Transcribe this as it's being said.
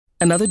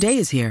Another day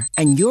is here,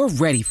 and you're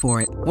ready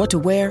for it. What to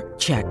wear?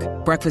 Check.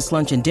 Breakfast,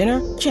 lunch, and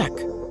dinner? Check.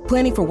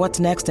 Planning for what's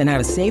next and how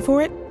to save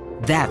for it?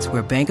 That's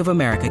where Bank of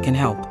America can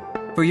help.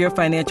 For your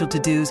financial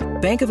to-dos,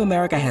 Bank of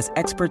America has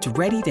experts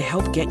ready to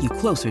help get you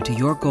closer to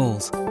your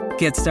goals.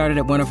 Get started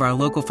at one of our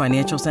local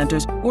financial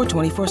centers or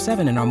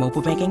 24/7 in our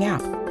mobile banking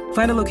app.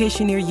 Find a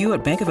location near you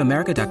at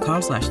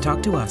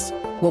bankofamerica.com/talktous.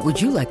 What would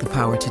you like the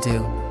power to do?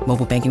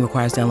 Mobile banking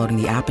requires downloading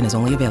the app and is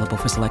only available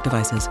for select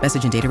devices.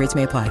 Message and data rates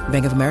may apply.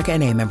 Bank of America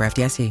N.A., member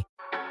FDIC.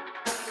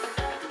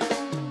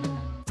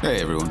 Hey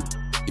everyone.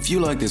 If you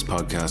like this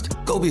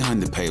podcast, go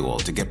behind the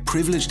paywall to get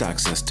privileged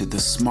access to the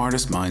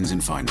smartest minds in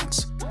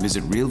finance.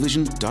 Visit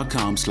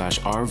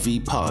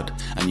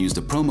realvision.com/RVPod and use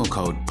the promo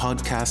code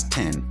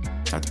podcast10.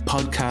 That's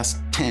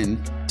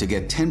podcast10 to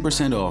get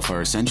 10% off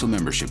our essential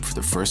membership for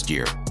the first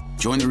year.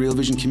 Join the Real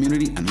Vision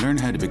community and learn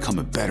how to become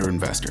a better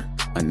investor.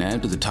 And now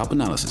to the top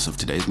analysis of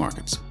today's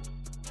markets.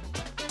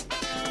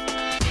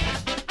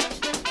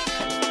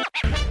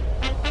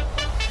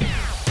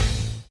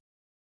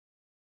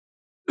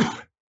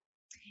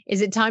 Is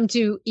it time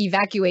to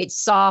evacuate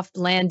Soft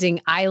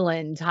Landing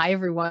Island? Hi,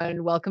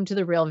 everyone. Welcome to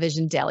the Real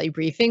Vision Daily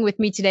Briefing. With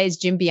me today is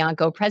Jim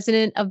Bianco,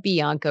 president of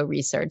Bianco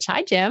Research.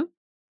 Hi, Jim.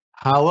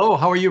 Hello.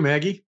 How are you,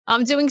 Maggie?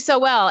 I'm doing so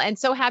well and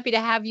so happy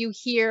to have you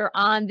here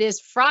on this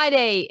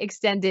Friday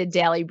extended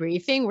daily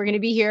briefing. We're going to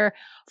be here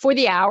for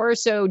the hour,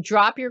 so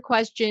drop your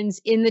questions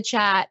in the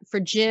chat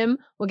for Jim.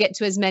 We'll get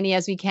to as many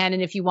as we can.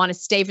 And if you want to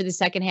stay for the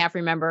second half,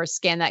 remember,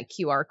 scan that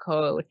QR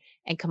code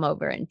and come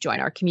over and join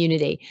our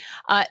community.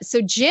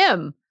 So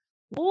Jim,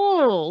 a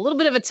little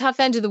bit of a tough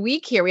end of the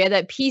week here. We had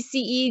that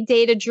PCE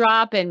data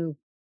drop and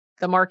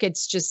the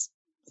markets just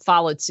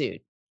followed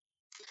suit.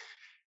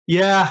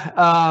 Yeah,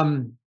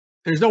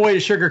 there's no way to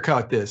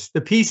sugarcoat this.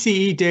 The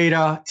PCE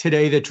data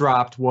today that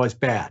dropped was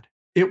bad.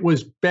 It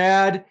was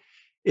bad.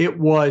 It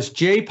was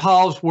Jay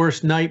Powell's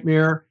worst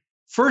nightmare.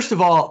 First of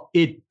all,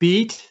 it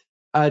beat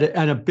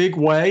in a big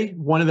way.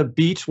 One of the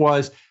beats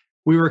was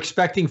we were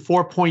expecting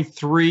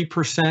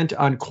 4.3%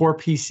 on core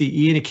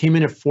PCE, and it came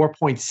in at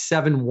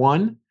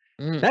 4.71.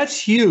 That's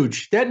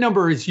huge. That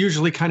number is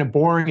usually kind of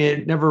boring.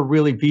 It never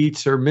really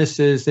beats or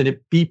misses, and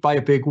it beat by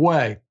a big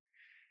way.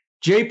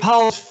 Jay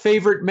Powell's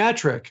favorite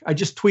metric, I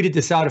just tweeted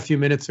this out a few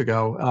minutes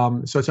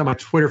ago, so it's on my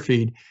Twitter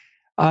feed.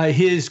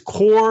 His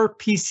core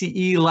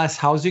PCE less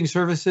housing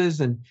services,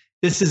 and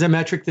this is a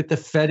metric that the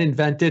Fed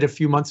invented a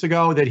few months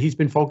ago that he's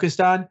been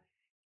focused on,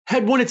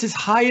 had one of his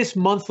highest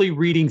monthly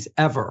readings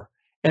ever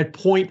at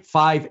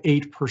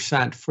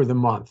 0.58% for the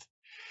month.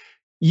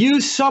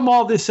 You sum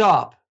all this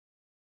up,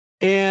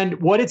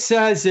 and what it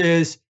says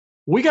is,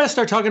 we got to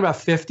start talking about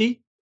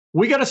 50.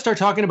 We got to start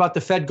talking about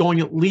the Fed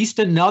going at least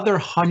another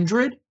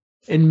 100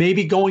 and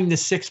maybe going to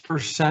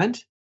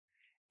 6%.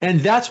 And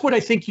that's what I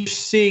think you're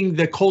seeing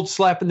the cold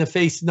slap in the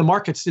face in the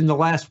markets in the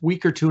last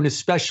week or two, and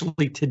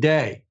especially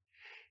today,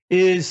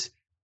 is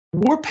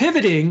we're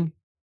pivoting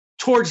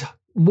towards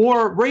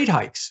more rate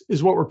hikes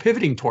is what we're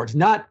pivoting towards,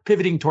 not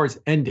pivoting towards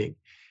ending.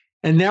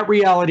 And that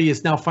reality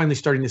is now finally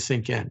starting to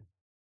sink in.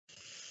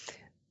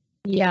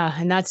 Yeah,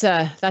 and that's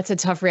a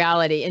tough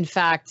reality. In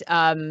fact,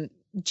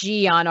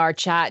 G on our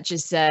chat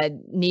just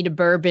said, need a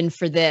bourbon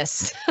for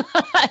this.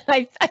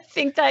 I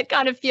think that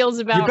kind of feels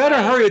about You better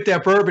right. hurry with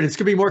that bourbon. It's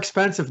going to be more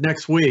expensive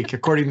next week,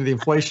 according to the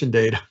inflation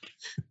data.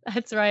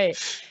 That's right.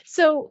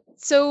 So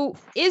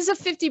is a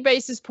 50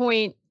 basis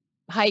point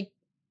hike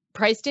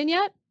priced in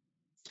yet?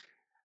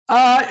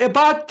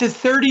 About the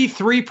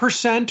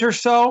 33% or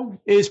so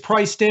is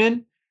priced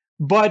in.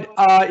 But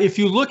if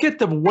you look at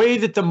the way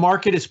that the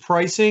market is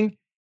pricing,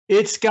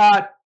 it's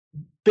got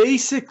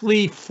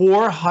basically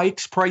 4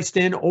 hikes priced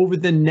in over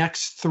the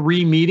next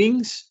 3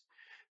 meetings.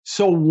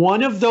 So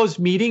one of those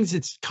meetings,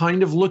 it's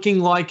kind of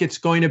looking like it's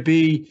going to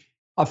be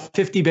a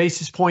 50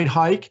 basis point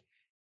hike.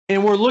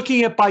 And we're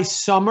looking at by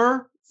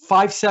summer,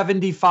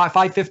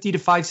 550 to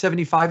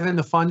 575 in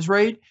the funds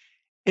rate.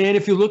 And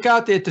if you look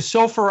out at the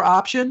SOFR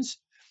options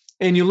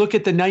and you look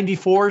at the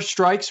 94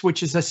 strikes,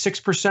 which is a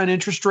 6%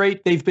 interest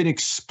rate, they've been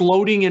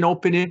exploding in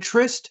open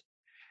interest.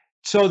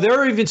 So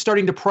they're even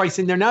starting to price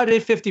in. They're not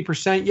at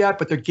 50% yet,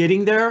 but they're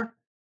getting there.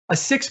 A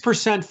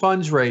 6%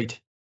 funds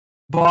rate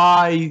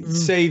by,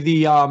 say,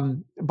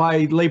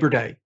 by Labor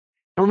Day.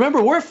 And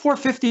remember, we're at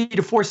 450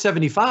 to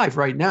 475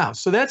 right now.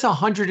 So that's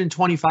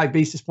 125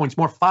 basis points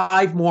more,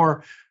 5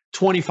 more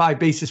 25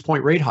 basis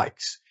point rate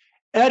hikes.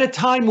 At a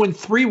time when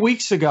 3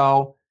 weeks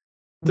ago,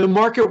 the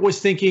market was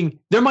thinking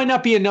there might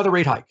not be another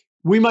rate hike.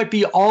 We might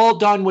be all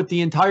done with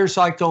the entire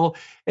cycle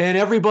and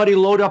everybody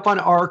load up on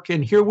ARK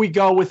and here we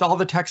go with all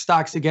the tech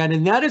stocks again.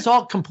 And that is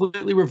all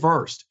completely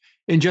reversed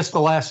in just the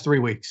last 3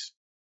 weeks.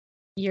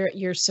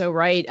 You're so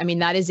right. I mean,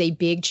 that is a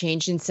big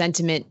change in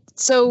sentiment.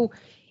 So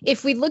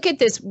if we look at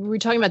this, we were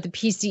talking about the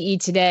PCE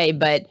today,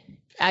 but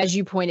as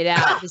you pointed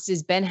out, this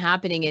has been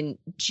happening in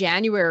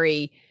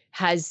January,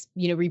 has,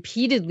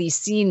 repeatedly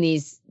seen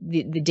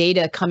the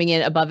data coming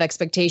in above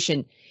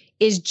expectation.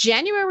 Is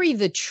January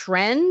the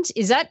trend?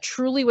 Is that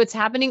truly what's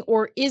happening?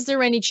 Or is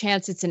there any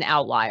chance it's an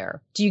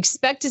outlier? Do you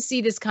expect to see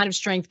this kind of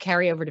strength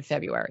carry over to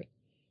February?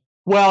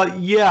 Well,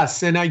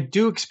 yes, and I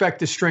do expect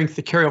the strength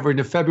to carry over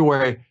into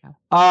February.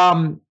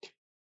 By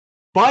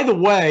the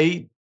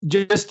way,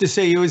 just to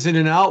say it wasn't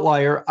an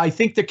outlier, I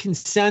think the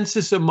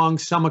consensus among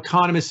some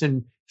economists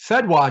and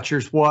Fed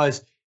watchers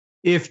was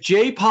if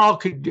Jay Powell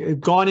could have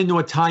gone into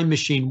a time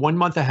machine 1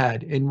 month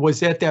ahead and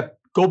was at that,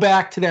 go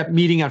back to that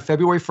meeting on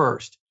February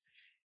 1st,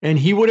 and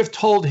he would have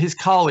told his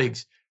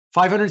colleagues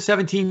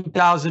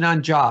 517,000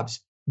 on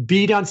jobs,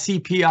 beat on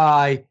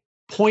CPI,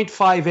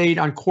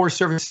 0.58 on core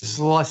services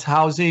less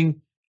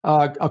housing,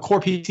 a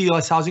core PC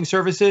less housing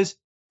services,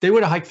 they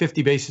would have hiked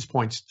 50 basis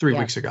points 3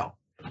 weeks ago.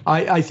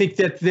 I think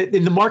that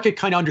the market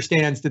kind of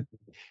understands that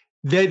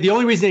the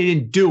only reason they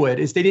didn't do it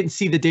is they didn't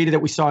see the data that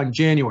we saw in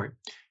January.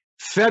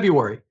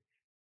 February,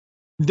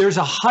 there's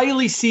a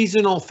highly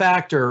seasonal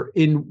factor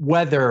in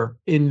weather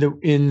in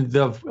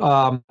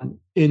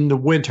the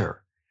winter.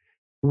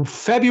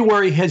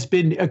 February has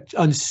been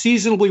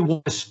unseasonably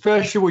warm,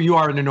 especially where you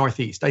are in the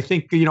Northeast. I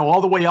think, all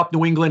the way up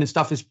New England and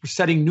stuff is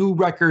setting new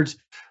records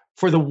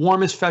for the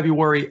warmest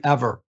February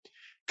ever.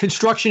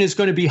 Construction is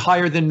going to be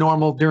higher than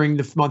normal during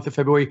the month of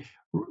February.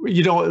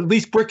 At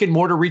least brick and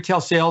mortar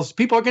retail sales,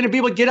 people are going to be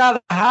able to get out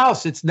of the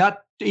house. It's not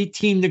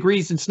 18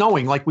 degrees and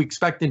snowing like we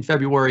expect in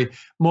February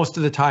most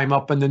of the time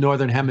up in the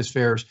northern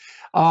hemispheres.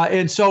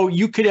 And so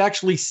you could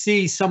actually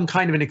see some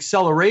kind of an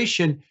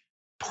acceleration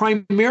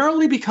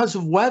primarily because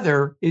of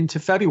weather into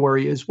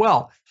February as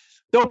well.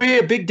 There'll be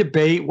a big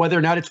debate whether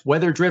or not it's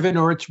weather driven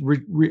or it's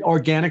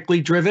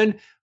organically driven.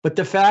 But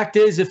the fact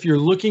is, if you're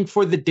looking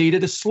for the data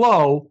to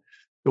slow,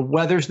 the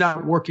weather's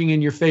not working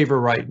in your favor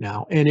right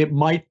now. And it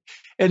might,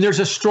 and there's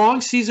a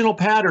strong seasonal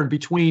pattern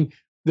between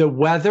the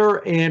weather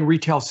and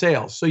retail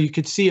sales. So you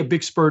could see a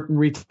big spurt in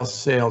retail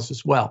sales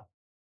as well.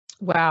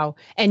 Wow.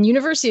 And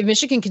University of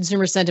Michigan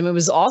consumer sentiment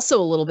was also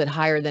a little bit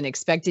higher than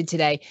expected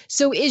today.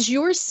 So is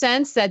your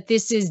sense that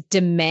this is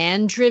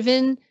demand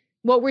driven,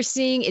 what we're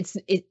seeing?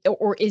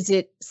 Or is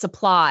it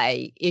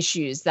supply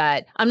issues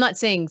that, I'm not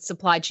saying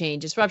supply chain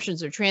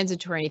disruptions or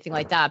transit or anything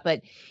like that,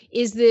 but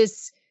is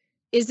this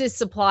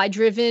supply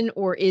driven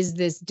or is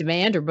this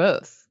demand or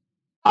both?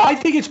 I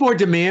think it's more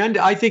demand.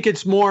 I think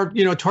it's more,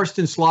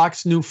 Torsten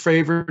Slok's new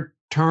favorite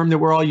term that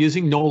we're all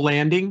using, no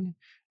landing.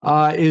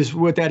 Is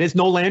what that is.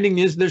 No landing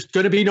is there's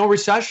going to be no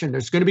recession.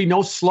 There's going to be no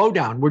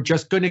slowdown. We're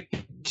just going to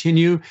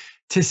continue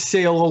to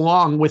sail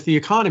along with the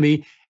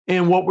economy.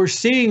 And what we're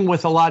seeing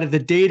with a lot of the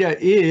data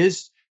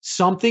is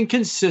something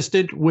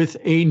consistent with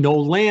a no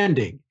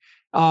landing.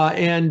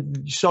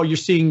 And so you're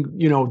seeing,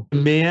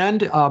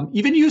 demand,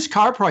 even used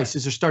car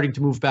prices are starting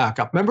to move back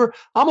up. Remember,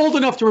 I'm old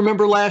enough to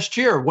remember last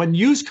year when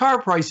used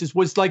car prices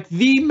was like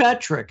the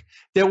metric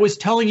that was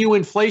telling you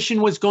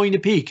inflation was going to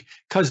peak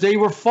because they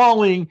were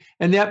falling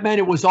and that meant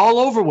it was all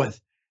over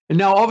with. And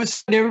now all of a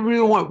sudden everybody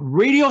went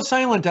radio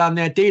silent on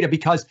that data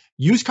because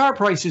used car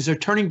prices are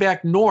turning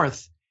back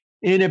north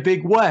in a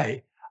big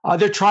way.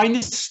 They're trying to,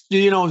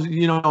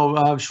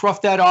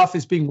 shrough that off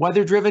as being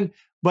weather driven.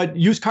 But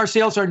used car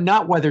sales are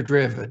not weather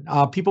driven.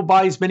 People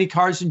buy as many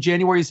cars in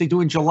January as they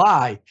do in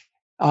July.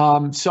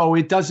 So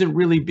it doesn't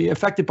really be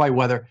affected by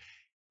weather.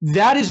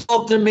 That is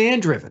all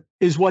demand driven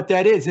is what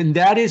that is. And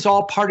that is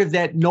all part of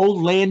that no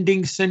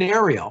landing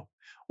scenario.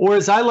 Or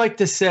as I like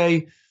to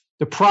say,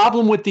 the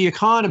problem with the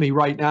economy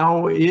right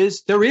now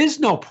is there is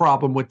no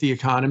problem with the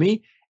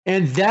economy.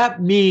 And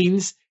that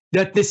means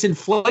that this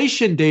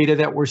inflation data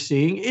that we're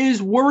seeing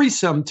is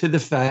worrisome to the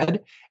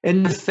Fed.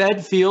 And the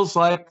Fed feels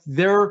like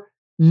they're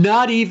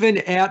not even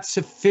at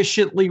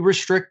sufficiently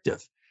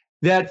restrictive,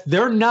 that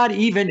they're not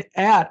even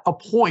at a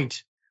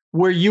point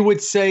where you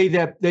would say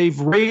that they've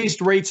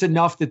raised rates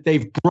enough that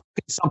they've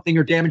broken something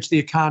or damaged the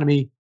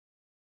economy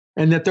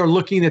and that they're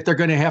looking that they're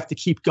going to have to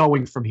keep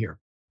going from here.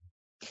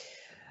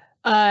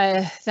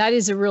 That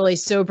is a really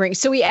sobering.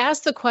 So we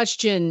asked the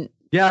question.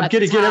 Yeah, I'm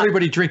going to get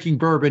everybody drinking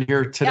bourbon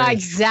here today. Yeah,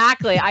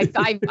 exactly. I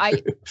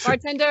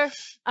bartender,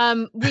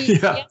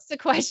 we asked the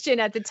question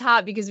at the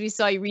top because we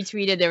saw you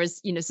retweeted. There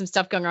was, some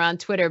stuff going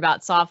around Twitter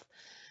about Soft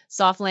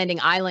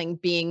Landing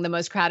Island being the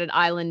most crowded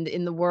island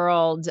in the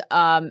world.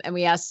 And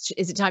we asked,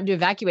 is it time to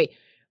evacuate?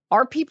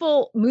 Are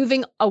people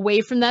moving away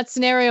from that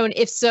scenario? And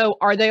if so,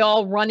 are they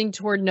all running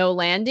toward no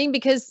landing?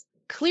 Because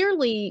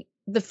clearly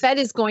the Fed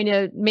is going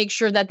to make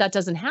sure that that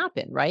doesn't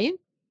happen, right?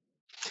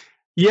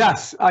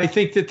 Yes, I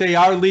think that they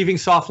are leaving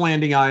Soft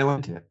Landing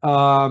Island.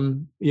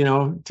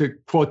 To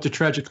quote the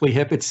Tragically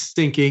Hip, it's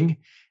stinking,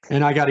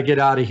 and I got to get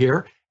out of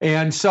here.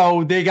 And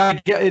so they've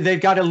got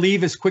to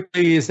leave as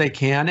quickly as they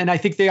can. And I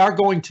think they are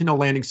going to no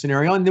landing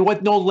scenario. And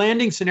what no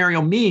landing scenario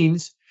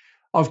means,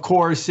 of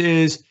course,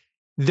 is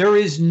there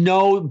is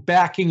no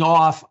backing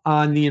off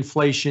on the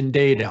inflation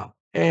data,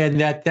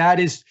 and that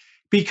is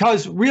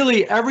because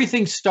really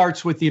everything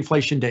starts with the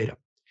inflation data.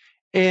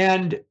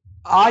 And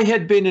I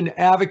had been an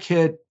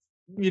advocate,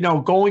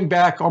 going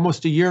back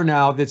almost a year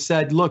now, that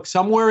said, look,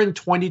 somewhere in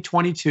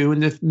 2022, in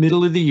the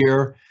middle of the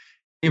year,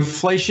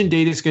 inflation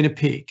data is going to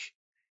peak.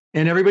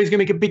 And everybody's going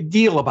to make a big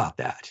deal about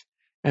that.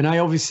 And I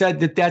always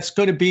said that that's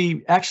going to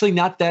be actually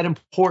not that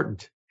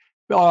important.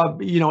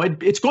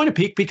 It's going to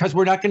peak because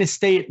we're not going to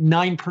stay at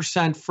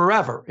 9%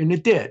 forever. And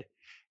it did.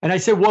 And I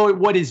said, well,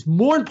 what is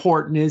more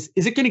important is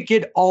it going to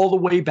get all the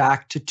way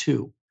back to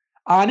 2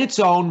 on its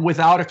own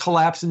without a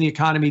collapse in the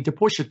economy to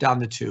push it down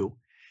to 2?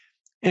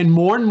 And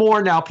more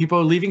now, people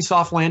are leaving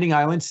soft landing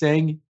island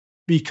saying,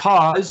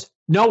 because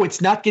no,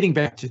 it's not getting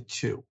back to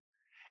 2.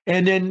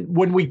 And then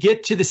when we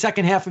get to the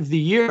second half of the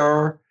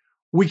year,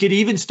 we could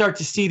even start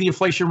to see the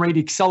inflation rate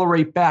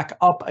accelerate back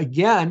up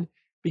again,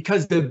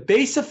 because the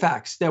base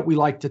effects that we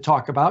like to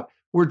talk about,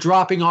 we're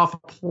dropping off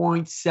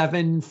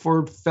 0.7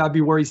 for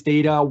February's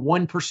data,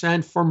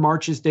 1% for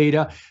March's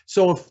data.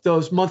 So if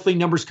those monthly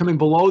numbers coming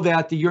below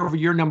that, the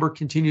year-over-year number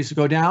continues to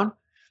go down.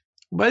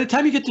 By the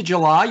time you get to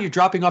July, you're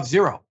dropping off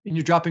 0 and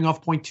you're dropping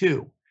off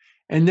 0.2.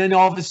 And then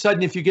all of a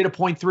sudden, if you get a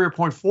 0.3 or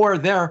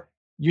 0.4 there,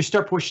 you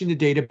start pushing the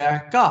data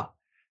back up.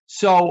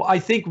 So I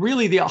think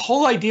really the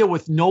whole idea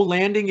with no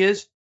landing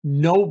is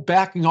no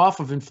backing off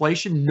of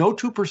inflation, no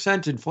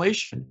 2%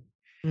 inflation.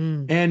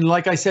 And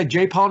like I said,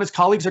 Jay Powell and his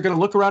colleagues are going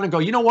to look around and go,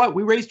 you know what?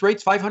 We raised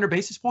rates 500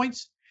 basis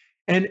points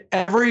and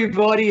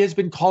everybody has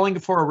been calling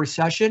for a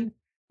recession.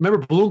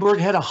 Remember, Bloomberg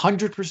had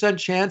 100%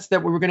 chance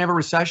that we were going to have a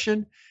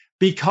recession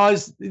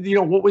because,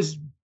 what was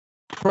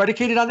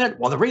predicated on that?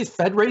 Well, the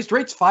Fed raised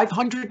rates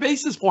 500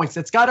 basis points.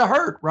 That's got to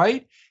hurt,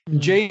 right? And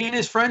Jay and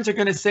his friends are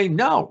going to say,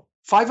 no,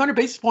 500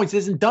 basis points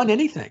hasn't done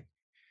anything.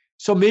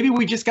 So maybe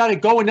we just got to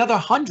go another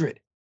 100.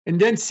 And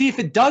then see if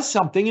it does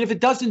something. And if it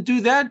doesn't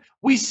do that,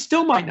 we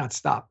still might not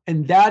stop.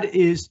 And that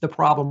is the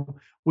problem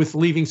with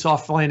leaving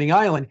soft landing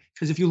island.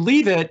 Because if you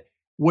leave it,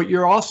 what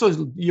you're also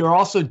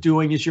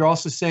doing is you're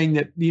also saying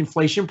that the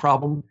inflation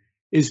problem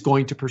is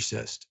going to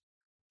persist.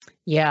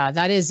 Yeah,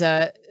 that's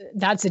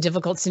a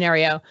difficult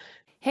scenario.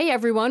 Hey,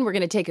 everyone, we're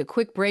going to take a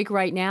quick break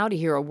right now to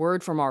hear a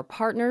word from our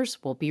partners.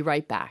 We'll be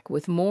right back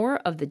with more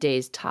of the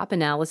day's top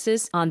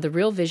analysis on the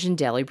Real Vision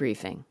Daily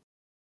Briefing.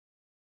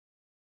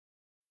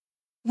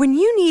 When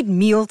you need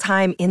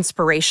mealtime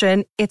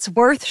inspiration, it's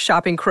worth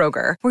shopping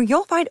Kroger, where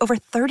you'll find over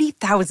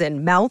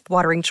 30,000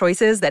 mouth-watering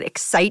choices that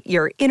excite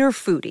your inner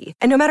foodie.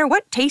 And no matter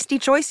what tasty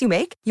choice you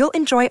make, you'll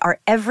enjoy our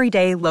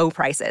everyday low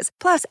prices,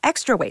 plus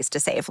extra ways to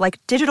save,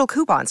 like digital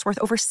coupons worth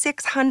over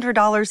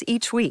 $600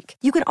 each week.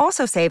 You can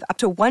also save up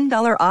to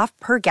 $1 off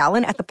per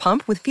gallon at the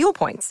pump with fuel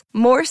points.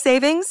 More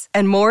savings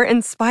and more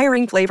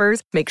inspiring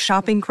flavors make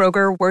shopping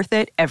Kroger worth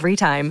it every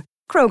time.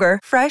 Kroger,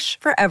 fresh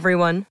for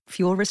everyone.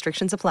 Fuel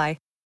restrictions apply.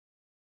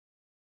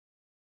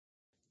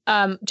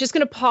 Just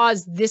going to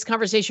pause this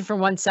conversation for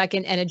 1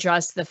 second and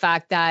address the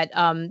fact that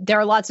there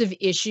are lots of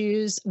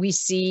issues. We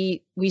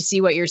see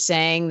what you're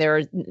saying.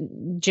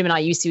 Jim and I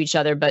used to each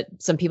other, but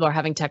some people are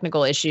having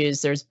technical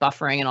issues. There's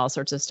buffering and all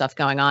sorts of stuff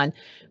going on.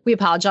 We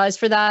apologize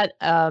for that.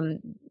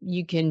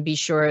 You can be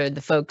sure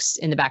the folks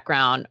in the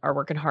background are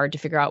working hard to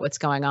figure out what's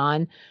going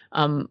on.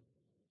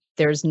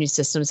 There's new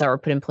systems that were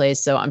put in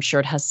place, so I'm sure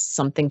it has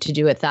something to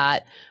do with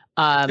that.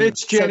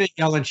 It's Janet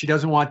Yellen. She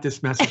doesn't want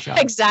this message out.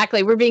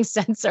 Exactly. We're being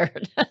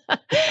censored.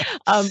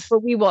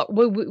 But we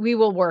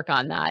will work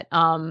on that.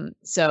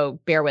 So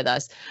bear with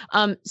us.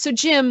 So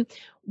Jim,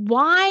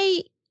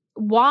 why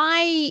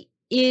are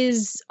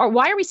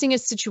we seeing a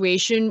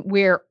situation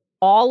where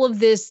all of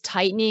this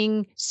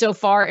tightening so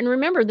far, and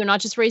remember, they're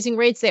not just raising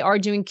rates, they are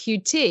doing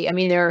QT. I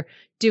mean, they're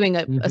doing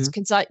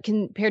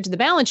compared to the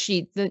balance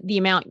sheet, the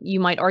amount you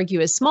might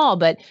argue is small,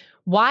 but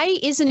why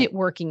isn't it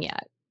working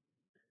yet?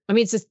 I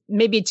mean, it's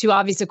maybe too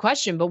obvious a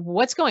question, but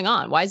what's going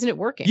on? Why isn't it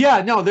working?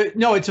 Yeah, no,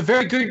 it's a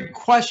very good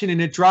question,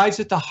 and it drives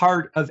at the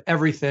heart of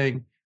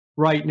everything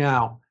right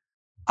now.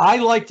 I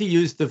like to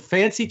use the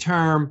fancy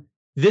term,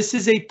 this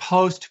is a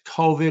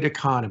post-COVID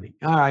economy.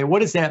 All right,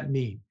 what does that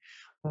mean?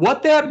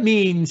 What that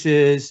means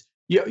is,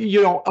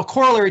 a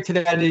corollary to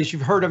that is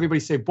you've heard everybody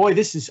say, boy,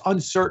 this is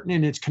uncertain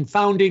and it's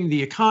confounding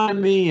the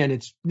economy and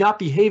it's not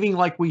behaving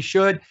like we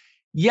should.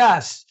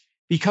 Yes.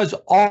 Because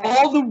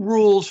all the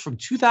rules from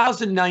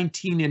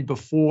 2019 and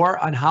before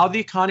on how the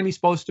economy is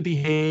supposed to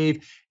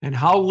behave and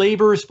how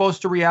labor is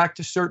supposed to react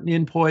to certain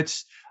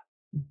inputs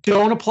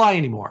don't apply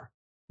anymore.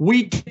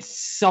 We did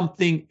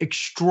something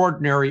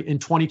extraordinary in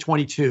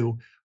 2022,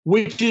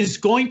 which is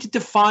going to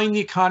define the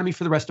economy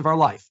for the rest of our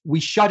life. We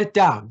shut it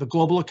down, the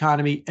global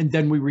economy, and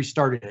then we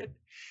restarted it.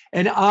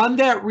 And on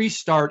that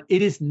restart,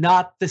 it is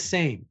not the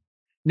same.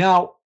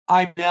 Now,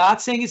 I'm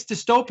not saying it's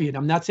dystopian.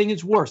 I'm not saying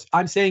it's worse.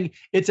 I'm saying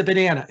it's a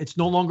banana. It's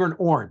no longer an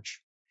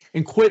orange.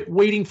 And quit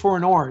waiting for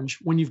an orange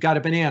when you've got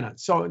a banana.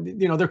 So,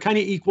 they're kind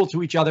of equal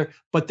to each other,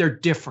 but they're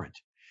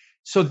different.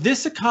 So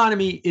this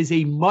economy is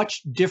a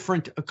much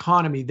different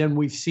economy than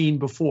we've seen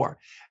before.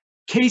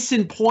 Case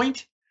in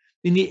point,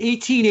 in the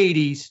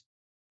 1880s,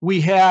 we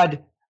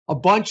had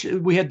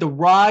the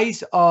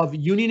rise of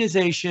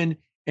unionization,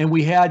 and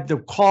we had the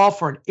call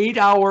for an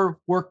 8-hour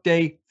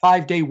workday,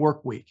 5-day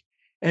work week.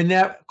 And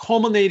that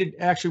culminated,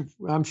 actually,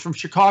 I'm from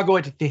Chicago,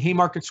 at the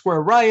Haymarket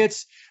Square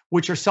riots,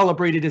 which are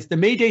celebrated as the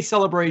May Day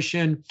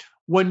celebration,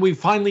 when we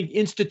finally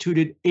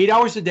instituted 8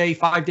 hours a day,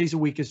 5 days a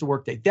week as the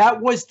workday. That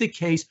was the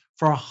case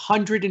for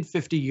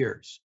 150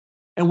 years.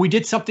 And we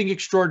did something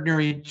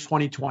extraordinary in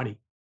 2020.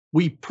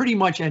 We pretty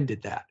much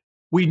ended that.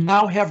 We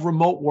now have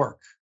remote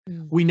work.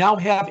 We now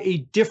have a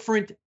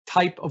different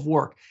type of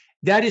work.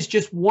 that is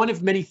just one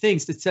of many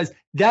things that says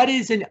that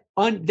is a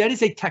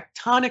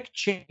tectonic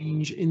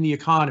change in the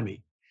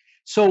economy.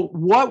 So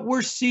what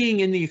we're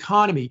seeing in the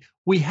economy,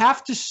 we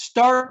have to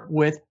start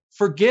with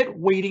forget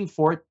waiting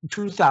for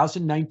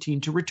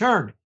 2019 to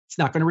return. It's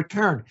not going to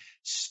return.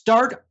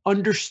 Start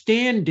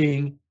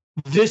understanding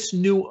this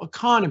new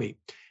economy.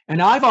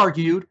 And I've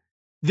argued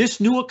this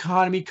new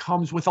economy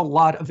comes with a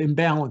lot of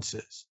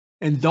imbalances.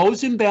 And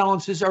those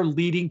imbalances are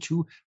leading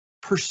to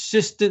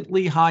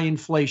persistently high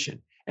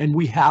inflation. And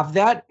we have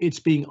that. It's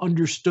being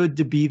understood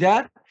to be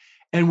that.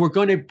 And we're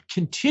going to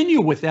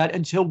continue with that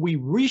until we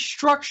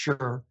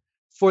restructure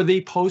for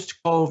the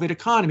post-COVID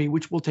economy,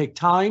 which will take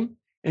time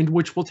and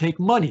which will take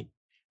money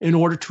in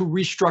order to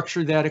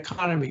restructure that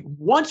economy.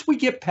 Once we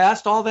get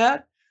past all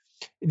that,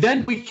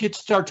 then we could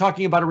start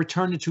talking about a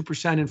return to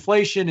 2%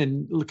 inflation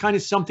and kind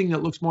of something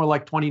that looks more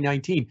like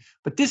 2019.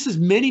 But this is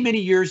many, many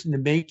years in the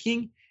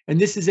making, and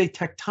this is a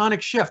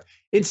tectonic shift.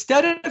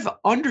 Instead of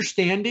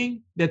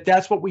understanding that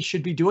that's what we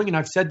should be doing, and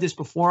I've said this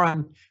before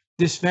on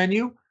this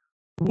venue,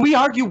 we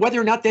argue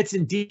whether or not that's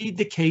indeed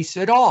the case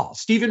at all.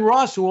 Stephen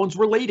Ross, who owns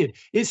Related,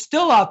 is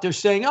still out there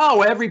saying,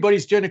 oh,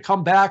 everybody's going to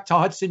come back to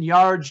Hudson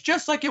Yards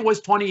just like it was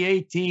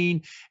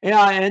 2018.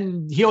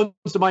 And he owns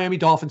the Miami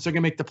Dolphins. They're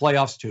going to make the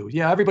playoffs too.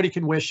 Yeah, everybody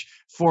can wish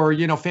for,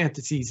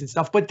 fantasies and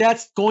stuff, but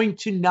that's going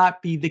to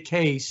not be the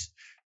case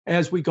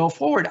as we go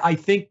forward. I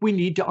think we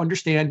need to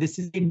understand this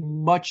is a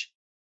much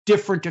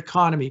different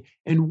economy.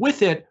 And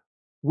with it,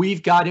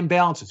 we've got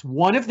imbalances.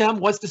 One of them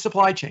was the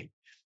supply chain.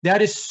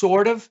 That is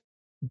sort of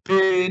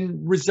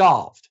been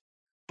resolved,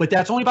 but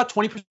that's only about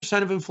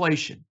 20% of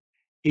inflation.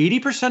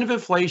 80% of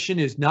inflation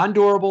is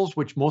non-durables,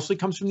 which mostly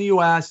comes from the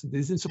US, it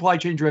isn't supply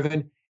chain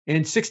driven,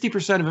 and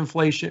 60% of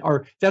inflation,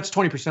 or that's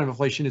 20% of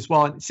inflation as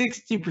well, and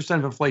 60%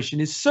 of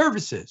inflation is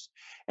services.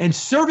 And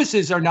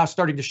services are now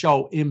starting to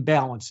show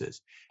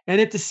imbalances.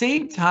 And at the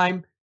same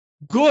time,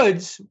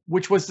 goods,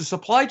 which was the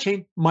supply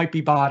chain, might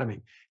be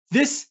bottoming.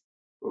 This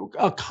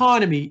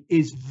economy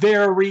is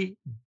very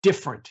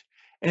different.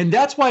 And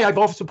that's why I've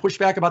also pushed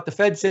back about the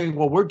Fed saying,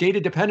 well, we're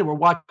data dependent. We're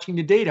watching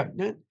the data.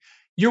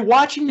 You're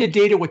watching the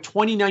data with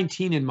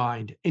 2019 in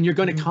mind, and you're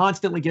going to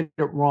constantly get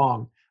it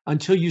wrong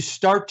until you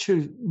start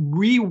to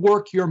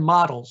rework your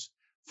models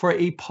for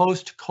a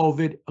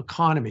post-COVID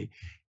economy.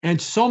 And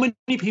so many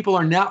people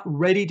are not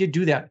ready to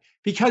do that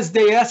because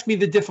they ask me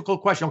the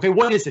difficult question. Okay,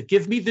 what is it?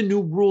 Give me the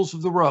new rules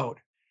of the road.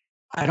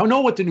 I don't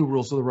know what the new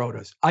rules of the road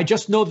is. I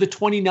just know the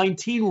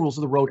 2019 rules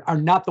of the road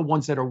are not the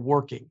ones that are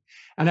working.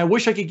 And I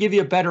wish I could give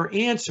you a better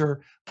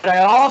answer, but I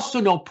also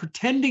know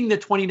pretending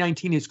that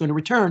 2019 is going to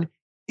return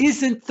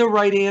isn't the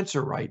right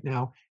answer right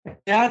now.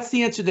 That's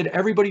the answer that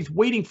everybody's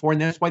waiting for.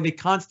 And that's why they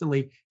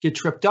constantly get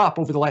tripped up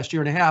over the last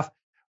year and a half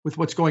with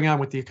what's going on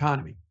with the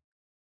economy.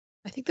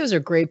 I think those are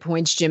great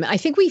points, Jim. I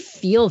think we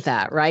feel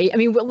that, right? I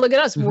mean, look at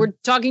us. Mm-hmm. We're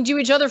talking to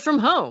each other from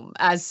home,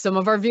 as some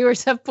of our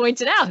viewers have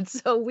pointed out.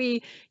 So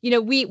we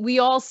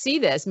all see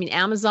this. I mean,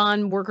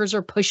 Amazon workers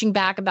are pushing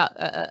back about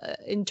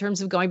in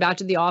terms of going back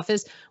to the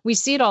office. We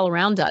see it all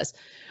around us.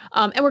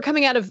 And we're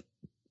coming out of,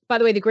 by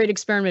the way, the great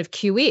experiment of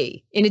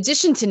QE, in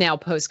addition to now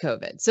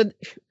post-COVID. So,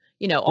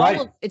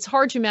 right. It's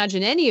hard to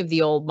imagine any of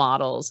the old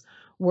models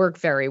work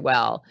very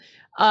well.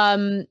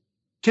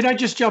 Can I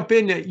just jump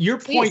in? Your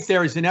Please. Point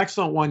there is an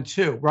excellent one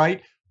too,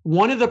 right?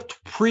 One of the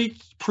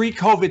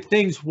pre-COVID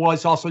things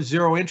was also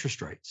zero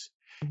interest rates.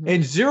 Mm-hmm.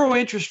 And zero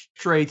interest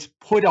rates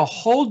put a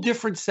whole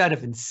different set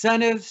of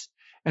incentives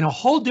and a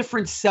whole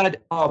different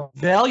set of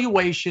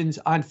valuations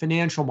on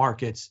financial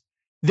markets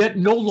that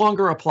no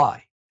longer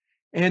apply.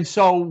 And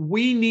so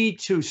we need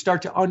to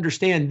start to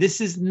understand this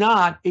is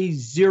not a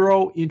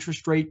zero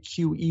interest rate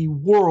QE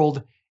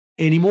world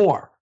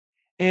anymore.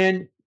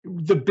 And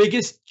the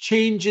biggest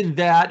change in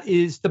that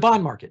is the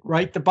bond market,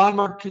 right? The bond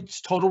market's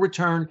total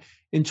return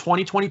in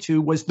 2022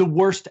 was the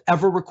worst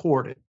ever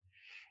recorded.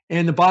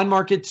 And the bond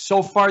market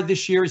so far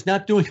this year is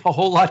not doing a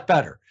whole lot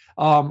better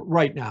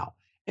right now.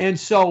 And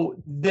so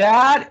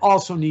that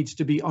also needs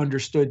to be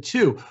understood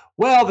too.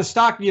 Well, the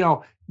stock,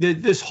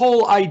 this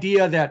whole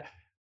idea that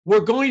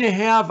we're going to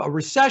have a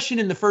recession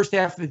in the first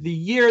half of the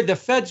year, the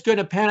Fed's going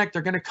to panic,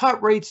 they're going to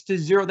cut rates to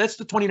zero. That's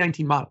the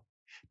 2019 model.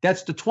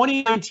 That's the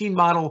 2019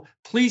 model.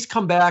 Please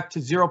come back to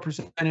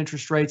 0%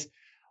 interest rates.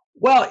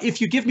 Well,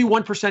 if you give me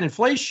 1%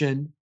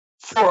 inflation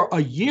for a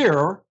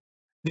year,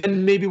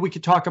 then maybe we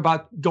could talk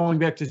about going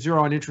back to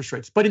zero on interest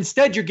rates. But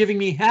instead, you're giving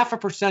me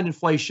 0.5%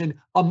 inflation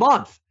a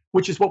month,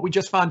 which is what we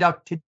just found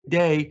out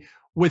today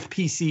with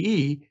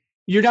PCE.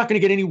 You're not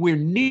going to get anywhere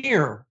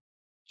near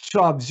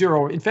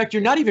sub-zero. In fact,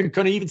 you're not even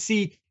going to even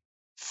see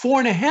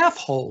 4.5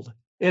 hold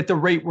at the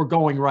rate we're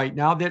going right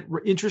now, that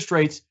interest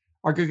rates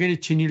are going to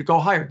continue to go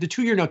higher. The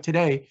 2-year note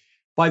today,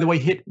 by the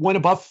way, went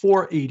above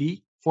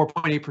 4.80,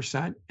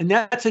 4.8%, and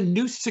that's a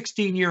new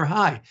 16-year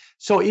high.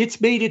 So it's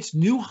made its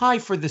new high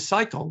for the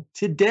cycle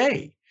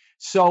today.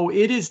 So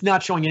it is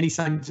not showing any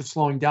signs of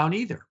slowing down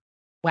either.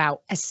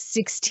 Wow, a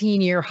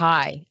 16-year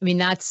high. I mean,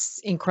 that's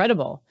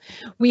incredible.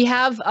 We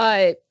have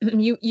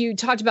you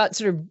talked about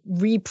sort of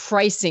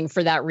repricing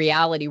for that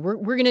reality. We're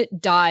going to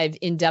dive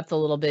in depth a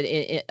little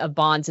bit of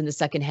bonds in the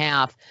second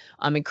half,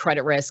 in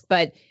credit risk.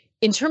 But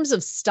in terms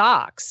of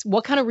stocks,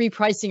 what kind of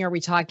repricing are we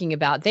talking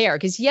about there?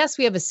 Because yes,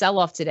 we have a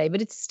sell-off today,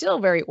 but it's still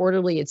very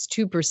orderly. It's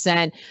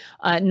 2%.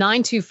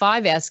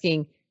 925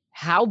 asking,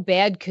 how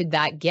bad could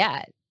that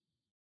get?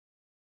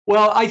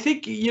 Well, I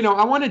think,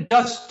 I want to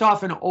dust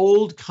off an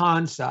old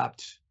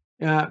concept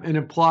and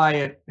apply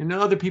it. And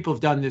other people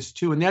have done this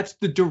too. And that's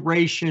the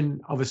duration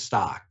of a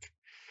stock,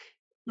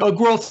 a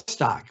growth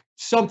stock,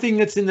 something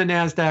that's in the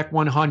NASDAQ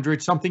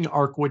 100, something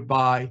ARK would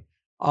buy.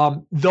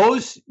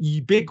 Those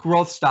big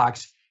growth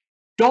stocks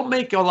don't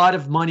make a lot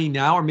of money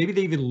now, or maybe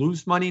they even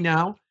lose money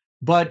now.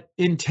 But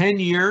in 10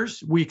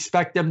 years, we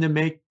expect them to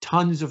make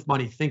tons of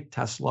money. Think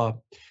Tesla,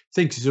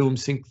 think Zoom,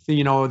 think,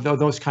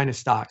 those kind of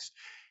stocks.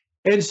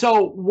 And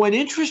so when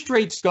interest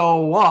rates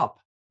go up,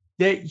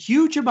 that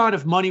huge amount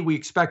of money we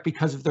expect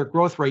because of their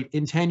growth rate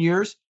in 10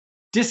 years,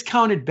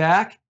 discounted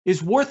back,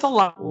 is worth a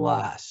lot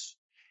less.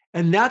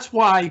 And that's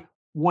why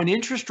when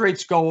interest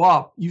rates go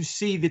up, you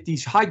see that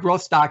these high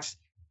growth stocks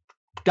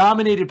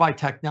dominated by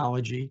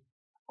technology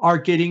are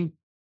getting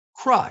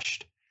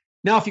crushed.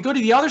 Now, if you go to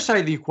the other side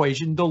of the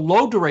equation, the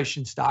low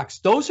duration stocks,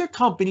 those are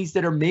companies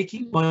that are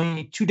making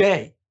money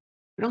today.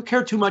 They don't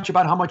care too much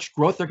about how much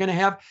growth they're going to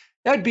have.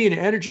 That'd be an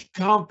energy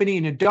company,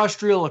 an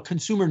industrial, a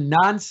consumer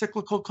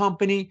non-cyclical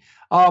company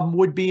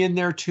would be in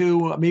there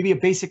too, maybe a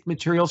basic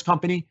materials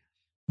company.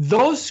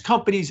 Those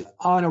companies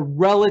on a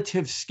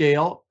relative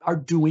scale are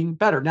doing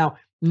better. Now,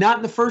 not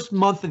in the first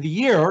month of the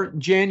year,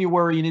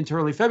 January and into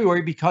early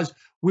February, because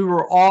we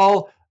were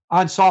all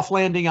on soft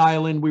landing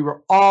island. We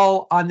were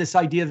all on this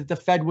idea that the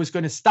Fed was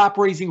going to stop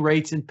raising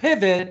rates and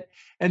pivot,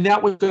 and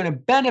that was going to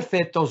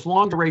benefit those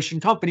long duration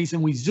companies.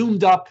 And we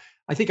zoomed up.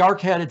 I think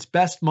ARK had its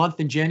best month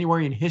in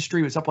January in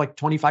history. It was up like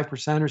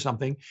 25% or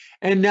something.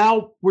 And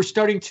now we're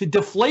starting to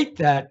deflate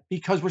that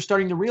because we're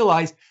starting to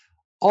realize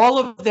all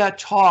of that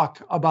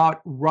talk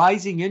about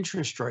rising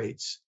interest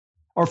rates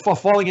or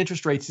falling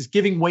interest rates is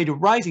giving way to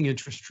rising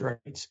interest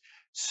rates.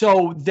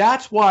 So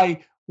that's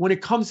why when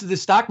it comes to the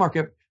stock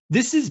market,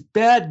 this is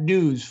bad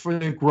news for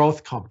the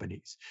growth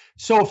companies.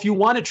 So if you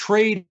want to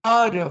trade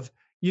out of,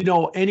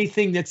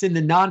 anything that's in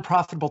the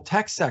non-profitable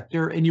tech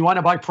sector and you want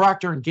to buy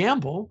Procter &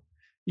 Gamble,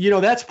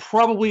 that's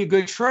probably a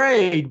good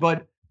trade,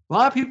 but a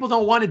lot of people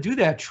don't want to do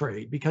that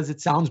trade because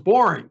it sounds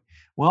boring.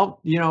 Well,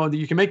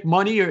 you can make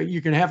money or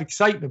you can have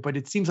excitement, but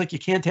it seems like you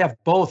can't have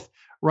both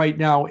right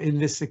now in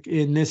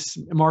this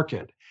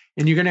market.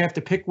 And you're going to have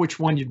to pick which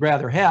one you'd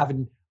rather have.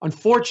 And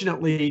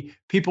unfortunately,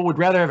 people would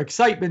rather have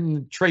excitement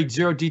and trade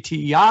zero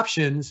DTE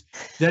options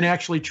than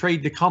actually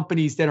trade the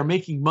companies that are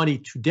making money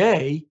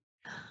today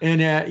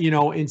and,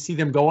 and see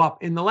them go up.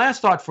 And the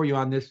last thought for you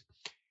on this,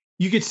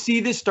 you could see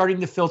this starting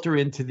to filter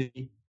into the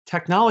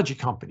technology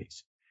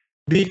companies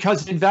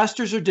because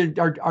investors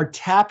are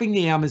tapping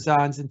the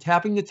Amazons and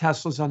tapping the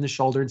Teslas on the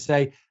shoulder and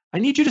say, I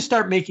need you to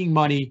start making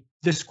money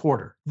this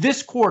quarter.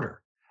 This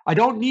quarter. I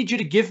don't need you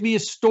to give me a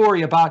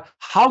story about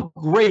how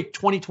great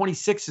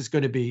 2026 is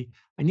going to be.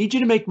 I need you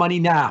to make money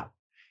now.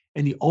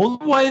 And the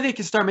only way they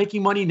can start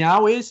making money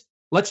now is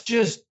let's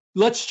just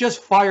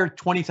fire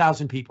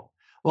 20,000 people.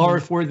 Or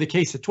if we're the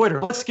case of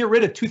Twitter, let's get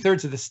rid of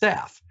 2/3 of the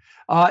staff.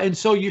 And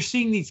so you're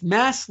seeing these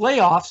mass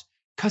layoffs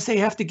because they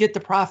have to get the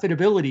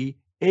profitability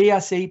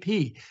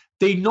ASAP.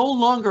 They no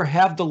longer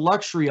have the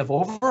luxury of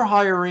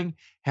overhiring,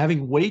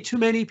 having way too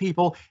many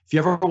people. If you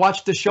ever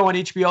watched the show on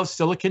HBO,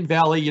 Silicon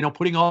Valley,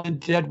 putting all the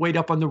dead weight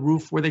up on the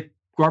roof where they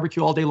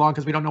barbecue all day long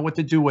because we don't know what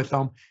to do with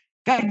them.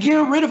 Got to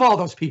get rid of all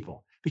those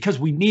people because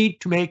we need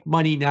to make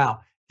money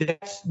now.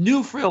 That's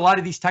new for a lot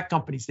of these tech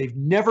companies. They've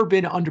never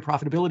been under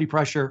profitability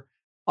pressure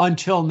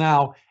until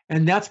now.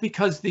 And that's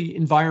because the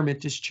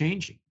environment is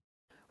changing.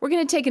 We're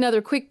going to take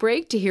another quick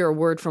break to hear a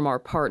word from our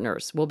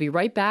partners. We'll be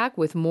right back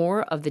with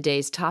more of the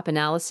day's top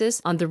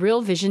analysis on the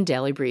Real Vision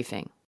Daily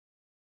Briefing.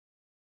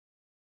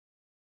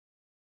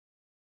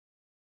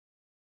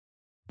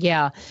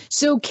 Yeah.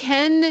 So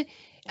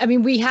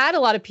we had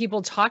a lot of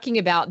people talking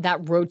about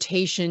that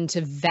rotation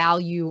to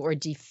value or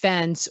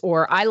defense,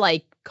 or I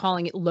like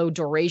calling it low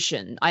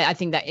duration. I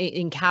think that it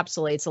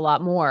encapsulates a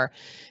lot more.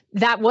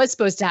 That was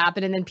supposed to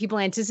happen. And then people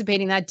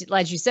anticipating that,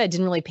 as you said,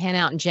 didn't really pan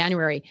out in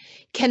January.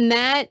 Can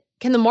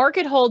the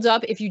market hold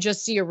up if you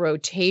just see a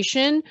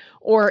rotation?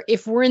 Or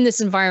if we're in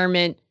this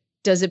environment,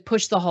 does it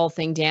push the whole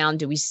thing down?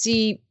 Do we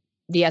see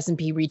the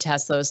S&P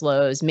retest those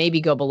lows,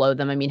 maybe go below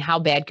them? I mean, how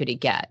bad could it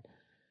get?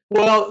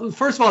 Well,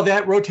 first of all,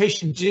 that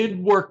rotation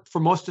did work for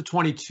most of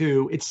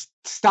 22. It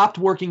stopped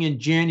working in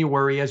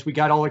January as we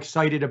got all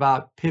excited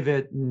about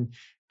pivot and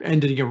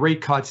ending in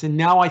rate cuts. And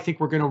now I think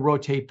we're going to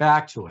rotate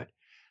back to it.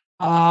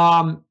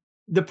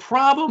 The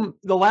problem,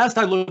 the last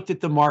I looked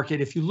at the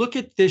market, if you look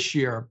at this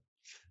year,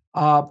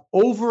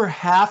 over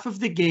half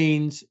of the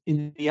gains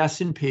in the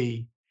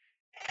S&P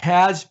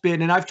has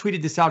been, and I've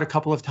tweeted this out a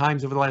couple of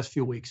times over the last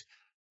few weeks,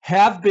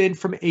 have been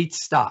from 8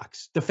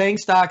 stocks. The FANG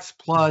stocks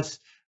plus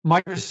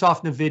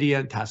Microsoft, NVIDIA,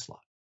 and Tesla.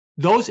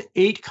 Those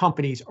 8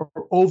 companies are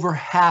over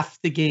half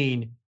the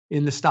gain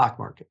in the stock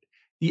market.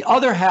 The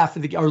other half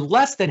of the, or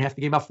less than half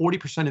the gain, about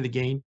 40% of the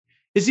gain,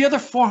 is the other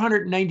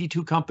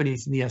 492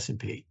 companies in the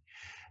S&P.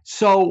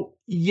 So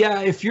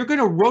yeah, if you're going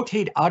to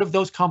rotate out of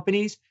those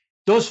companies,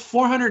 those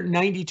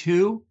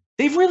 492,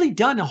 they've really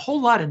done a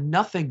whole lot of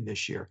nothing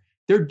this year.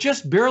 They're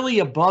just barely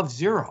above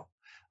zero.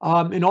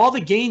 And all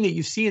the gain that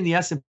you see in the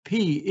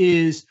S&P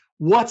is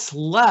what's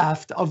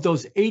left of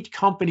those 8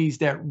 companies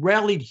that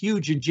rallied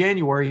huge in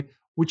January,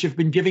 which have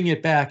been giving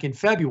it back in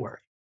February.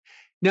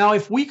 Now,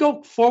 if we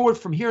go forward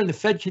from here and the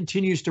Fed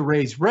continues to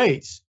raise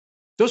rates,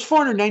 those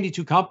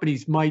 492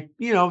 companies might,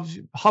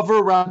 hover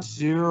around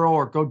zero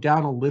or go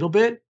down a little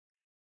bit.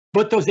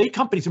 But those 8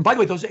 companies, and by the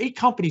way, those 8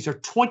 companies are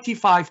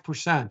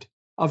 25%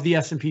 of the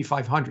S&P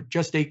 500,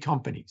 just 8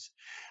 companies.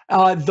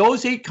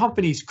 Those 8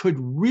 companies could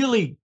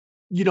really,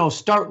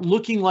 start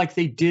looking like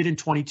they did in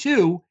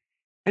 22,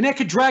 and that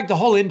could drag the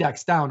whole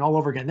index down all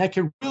over again. That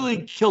could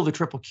really kill the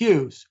triple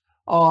Qs,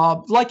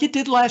 like it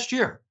did last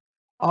year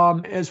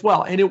as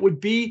well. And it would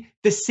be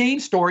the same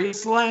story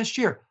as last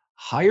year.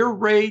 Higher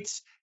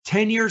rates,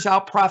 10 years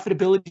out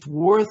profitability is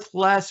worth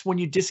less when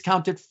you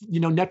discount it,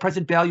 net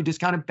present value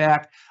discounted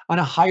back on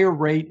a higher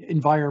rate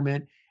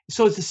environment.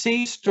 So it's the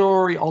same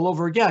story all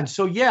over again.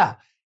 So yeah,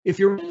 if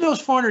you're in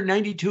those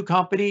 492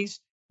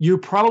 companies, you'll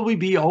probably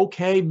be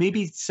okay,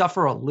 maybe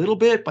suffer a little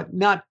bit, but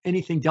not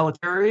anything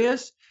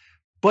deleterious.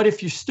 But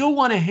if you still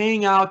want to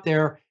hang out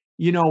there,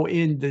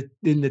 in the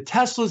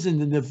Teslas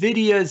and the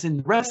NVIDIAs and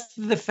the rest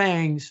of the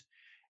FANGs,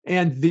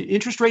 and the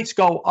interest rates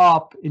go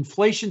up,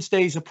 inflation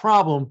stays a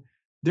problem,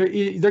 they're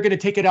going to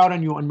take it out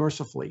on you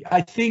unmercifully.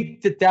 I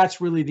think that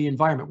that's really the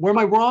environment. Where am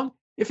I wrong?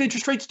 If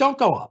interest rates don't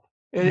go up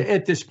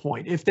at this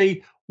point, if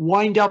they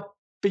wind up,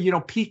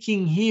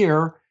 peaking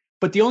here,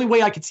 but the only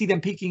way I could see them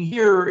peaking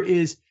here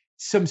is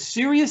some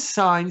serious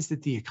signs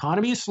that the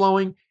economy is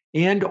slowing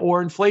and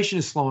or inflation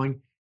is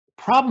slowing.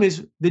 Problem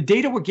is, the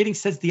data we're getting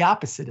says the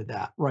opposite of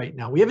that right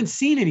now. We haven't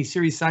seen any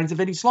serious signs of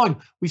any slowing.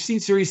 We've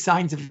seen serious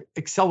signs of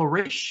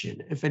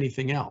acceleration, if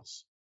anything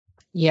else.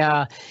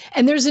 Yeah.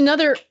 And there's I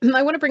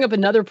want to bring up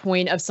another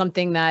point of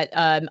something that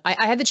I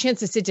had the chance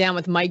to sit down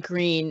with Mike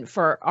Green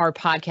for our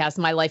podcast,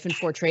 My Life in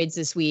 4 Trades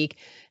this week,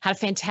 had a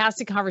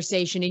fantastic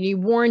conversation, and he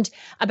warned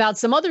about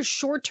some other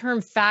short-term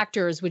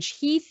factors which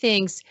he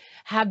thinks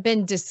have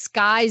been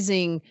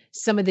disguising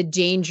some of the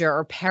danger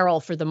or peril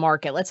for the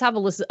market. Let's have a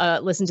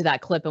listen to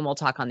that clip and we'll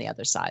talk on the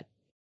other side.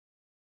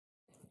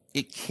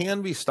 It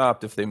can be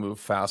stopped if they move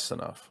fast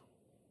enough,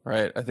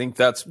 right? I think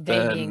that's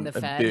being the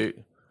Fed.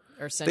 Big,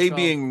 they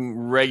being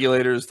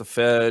regulators, the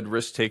Fed,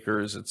 risk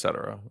takers, et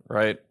cetera,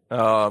 right?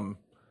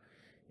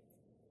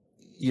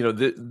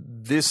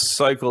 This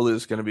cycle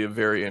is going to be a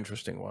very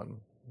interesting one,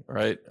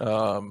 right?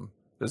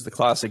 There's the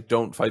classic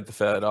 "don't fight the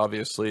Fed."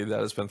 Obviously, that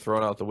has been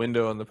thrown out the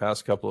window in the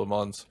past couple of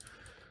months,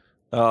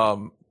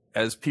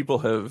 as people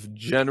have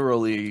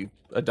generally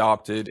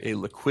adopted a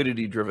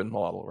liquidity-driven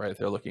model, right?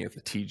 They're looking at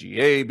the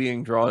TGA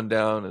being drawn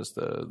down as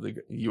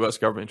the U.S.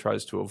 government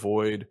tries to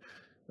avoid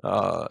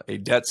a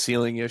debt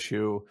ceiling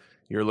issue.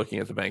 You're looking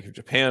at the Bank of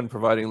Japan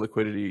providing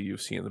liquidity.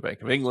 You've seen the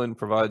Bank of England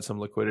provide some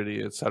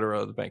liquidity, et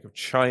cetera. The Bank of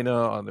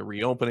China on the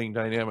reopening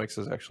dynamics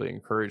has actually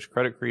encouraged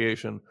credit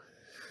creation.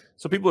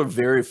 So people are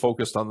very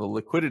focused on the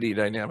liquidity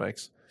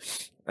dynamics.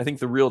 I think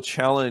the real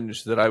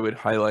challenge that I would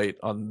highlight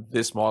on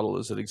this model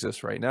as it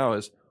exists right now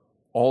is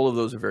all of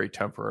those are very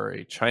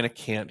temporary. China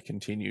can't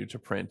continue to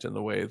print in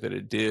the way that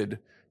it did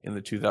in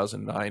the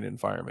 2009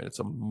 environment. It's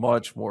a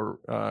much more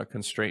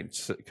constrained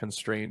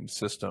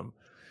system.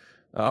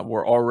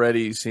 We're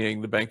already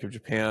seeing the Bank of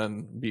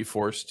Japan be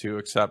forced to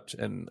accept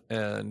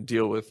and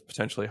deal with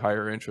potentially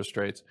higher interest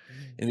rates.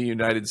 In the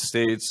United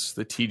States,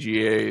 the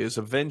TGA is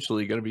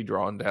eventually going to be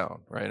drawn down,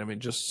 right? I mean,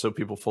 just so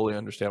people fully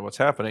understand what's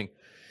happening,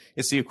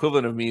 it's the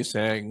equivalent of me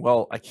saying,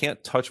 well, I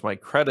can't touch my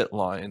credit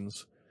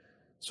lines,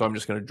 so I'm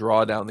just going to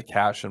draw down the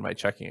cash in my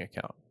checking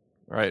account,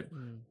 right?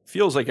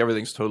 Feels like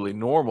everything's totally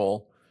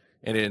normal.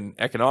 And in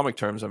economic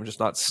terms, I'm just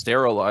not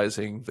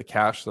sterilizing the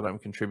cash that I'm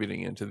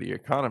contributing into the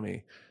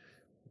economy.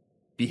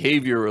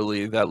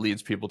 Behaviorally, that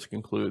leads people to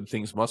conclude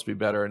things must be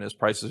better. And as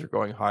prices are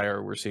going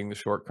higher, we're seeing the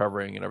short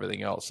covering and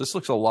everything else. This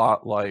looks a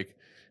lot like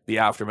the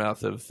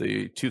aftermath of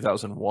the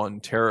 2001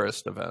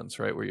 terrorist events,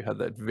 right? Where you had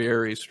that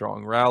very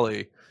strong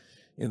rally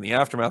in the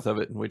aftermath of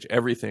it, in which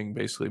everything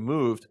basically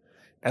moved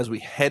as we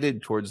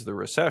headed towards the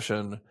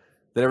recession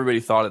that everybody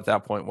thought at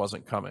that point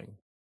wasn't coming.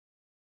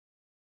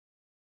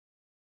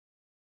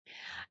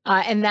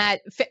 And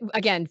that,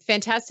 again,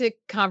 fantastic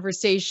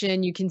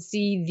conversation. You can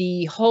see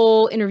the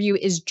whole interview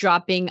is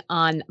dropping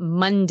on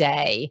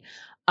Monday.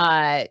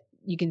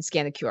 You can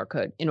scan the QR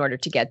code in order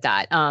to get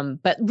that.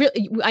 But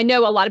really, I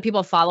know a lot of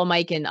people follow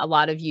Mike, and a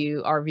lot of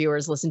you, our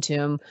viewers, listen to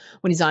him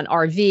when he's on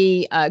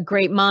RV.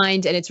 Great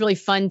mind. And it's really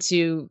fun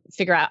to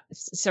figure out,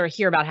 sort of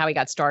hear about how he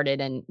got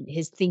started and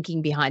his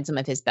thinking behind some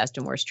of his best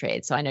and worst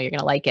trades. So I know you're going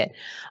to like it.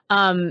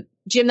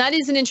 Jim, that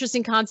is an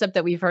interesting concept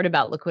that we've heard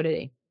about,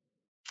 liquidity.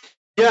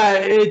 Yeah,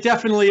 it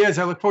definitely is.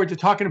 I look forward to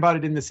talking about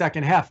it in the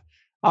second half.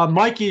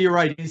 Mikey, you're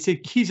right.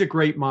 He's a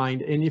great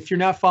mind. And if you're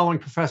not following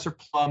Professor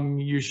Plum,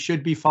 you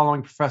should be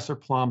following Professor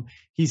Plum.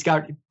 He's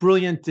got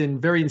brilliant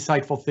and very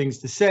insightful things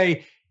to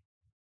say.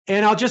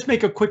 And I'll just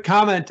make a quick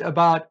comment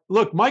about,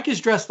 look, Mike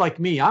is dressed like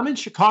me. I'm in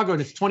Chicago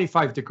and it's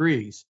 25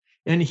 degrees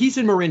and he's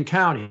in Marin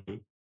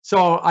County.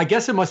 So I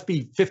guess it must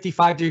be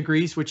 55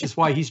 degrees, which is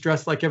why he's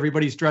dressed like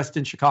everybody's dressed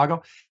in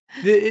Chicago.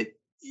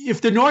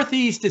 If the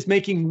Northeast is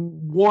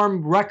making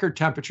warm record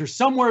temperatures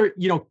somewhere,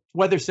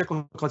 weather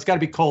cyclical, it's got to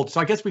be cold. So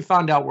I guess we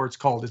found out where it's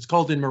cold. It's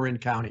cold in Marin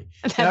County.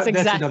 That's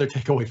another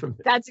takeaway from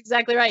this. That's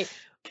exactly right.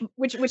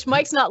 Which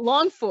Mike's not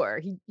long for.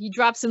 He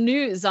dropped some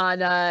news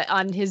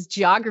on his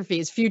geography,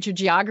 his future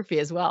geography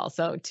as well.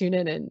 So tune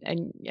in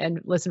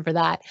and listen for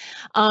that.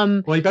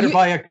 Well, you better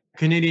buy a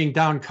Canadian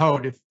down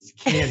coat if you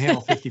can't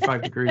handle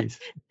 55 degrees.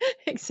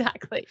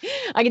 Exactly.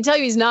 I can tell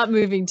you he's not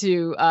moving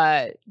to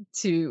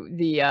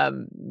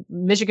the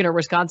Michigan or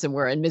Wisconsin.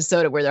 We're in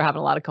Minnesota where they're having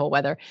a lot of cold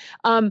weather.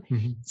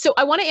 So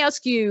I want to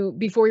ask you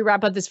before we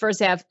wrap up this first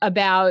half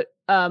about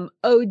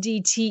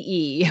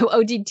ODTE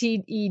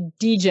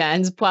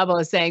degens, Pueblo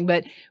is saying,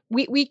 but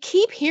we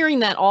keep hearing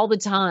that all the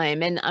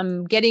time, and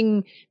I'm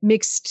getting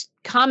mixed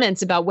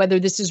comments about whether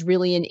this is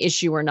really an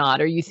issue or not,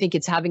 or you think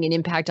it's having an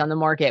impact on the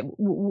market.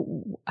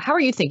 How are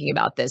you thinking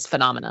about this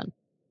phenomenon?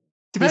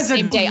 Depends on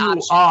who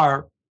you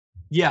are.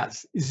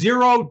 Yes,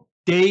 0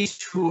 days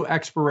to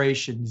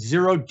expiration,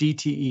 0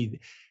 DTE.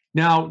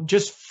 Now,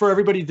 just for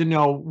everybody to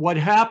know, what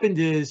happened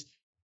is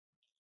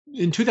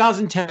in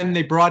 2010,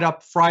 they brought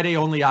up Friday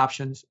only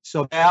options.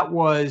 So that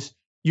was,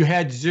 you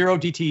had 0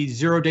 DTE,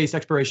 0 days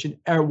expiration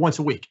once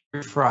a week,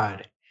 every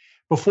Friday.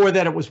 Before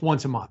that, it was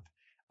once a month.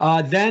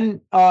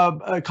 Then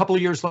a couple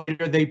of years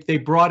later, they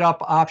brought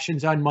up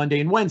options on Monday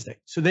and Wednesday.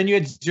 So then you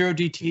had 0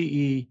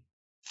 DTE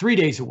 3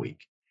 days a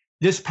week.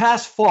 This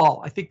past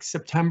fall, I think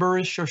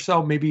September-ish or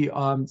so, maybe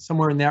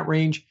somewhere in that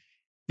range,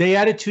 they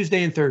added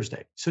Tuesday and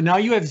Thursday. So now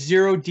you have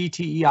 0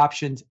 DTE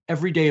options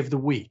every day of the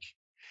week.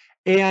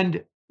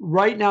 And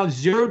right now,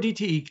 0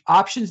 DTE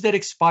options that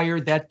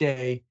expire that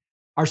day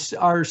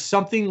are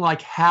something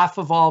like half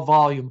of all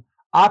volume.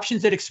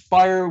 Options that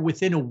expire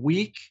within a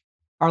week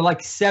are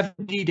like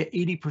 70 to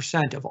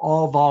 80% of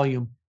all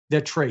volume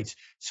that trades.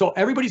 So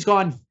everybody's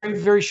gone very,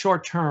 very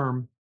short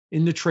term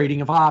in the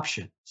trading of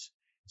options.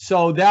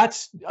 So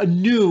that's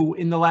new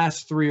in the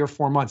last 3 or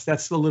 4 months.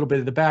 That's a little bit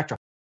of the backdrop.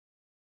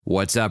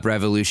 What's up,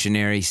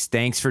 revolutionaries?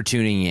 Thanks for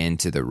tuning in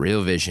to the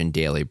Real Vision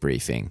Daily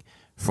Briefing.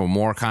 For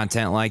more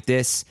content like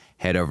this,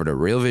 head over to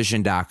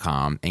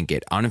realvision.com and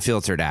get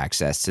unfiltered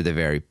access to the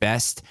very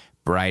best,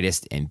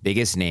 brightest, and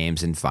biggest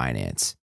names in finance.